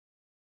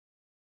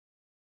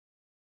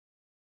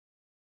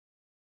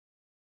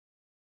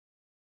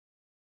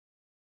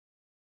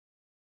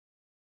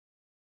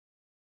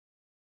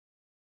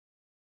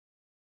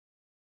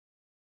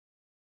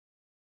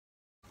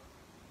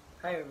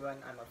Hi everyone,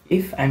 I'm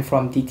Afiff. I'm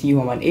from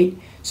DT118.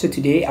 So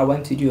today I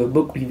want to do a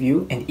book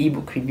review, an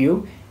ebook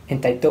review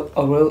entitled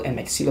Oral and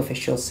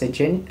Maxillofacial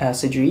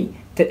Surgery,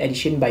 3rd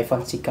edition by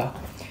Fonseca.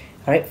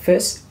 Alright,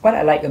 first, what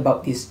I like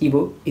about this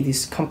ebook, it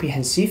is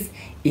comprehensive,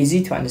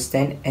 easy to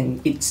understand,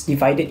 and it's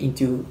divided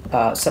into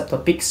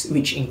subtopics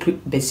which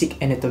include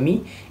basic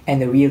anatomy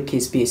and a real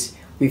case base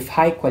with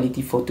high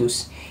quality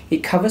photos.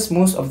 It covers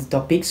most of the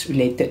topics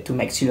related to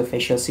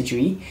maxillofacial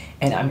surgery,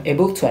 and I'm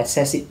able to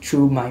access it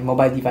through my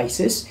mobile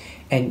devices,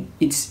 and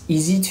it's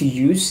easy to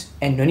use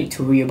and no need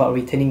to worry about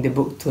returning the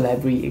book to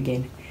library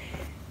again.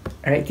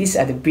 Alright, these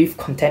are the brief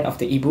content of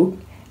the ebook.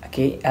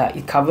 Okay,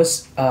 it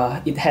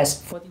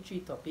has 43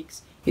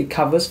 topics. It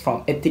covers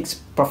from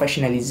ethics,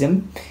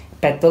 professionalism,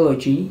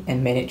 pathology,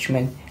 and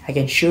management. I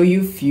can show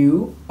you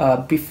few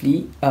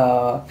briefly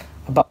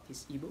about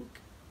this ebook.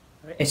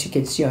 As you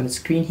can see on the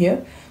screen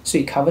here, so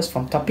it covers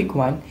from topic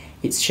 1,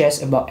 it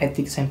shares about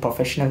ethics and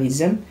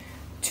professionalism,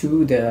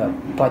 to the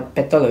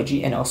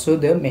pathology and also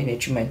the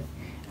management.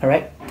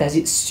 Alright, does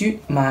it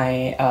suit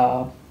my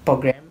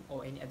program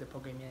or any other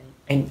program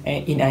in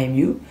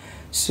IMU?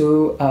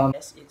 So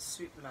yes, it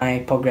suits my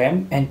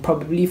program, and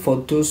probably for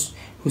those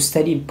who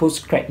study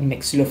postgrad in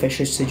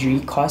maxillofacial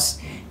surgery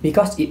course,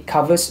 because it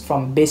covers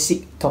from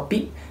basic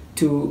topic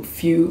to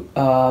few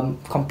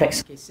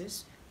complex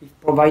cases. We've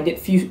provided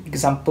few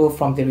examples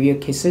from the real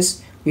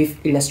cases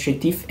with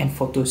illustrative and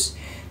photos.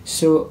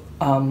 So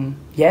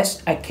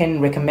yes, I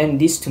can recommend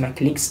this to my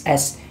colleagues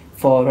as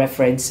for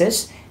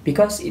references,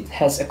 because it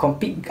has a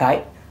complete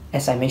guide,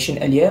 as I mentioned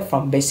earlier,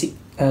 from basic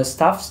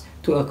stuffs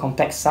to a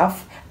complex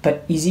stuff,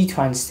 but easy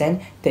to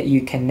understand that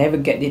you can never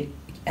get it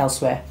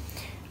elsewhere.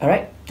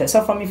 Alright, that's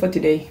all from me for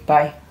today.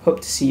 Bye.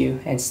 Hope to see you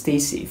and stay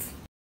safe.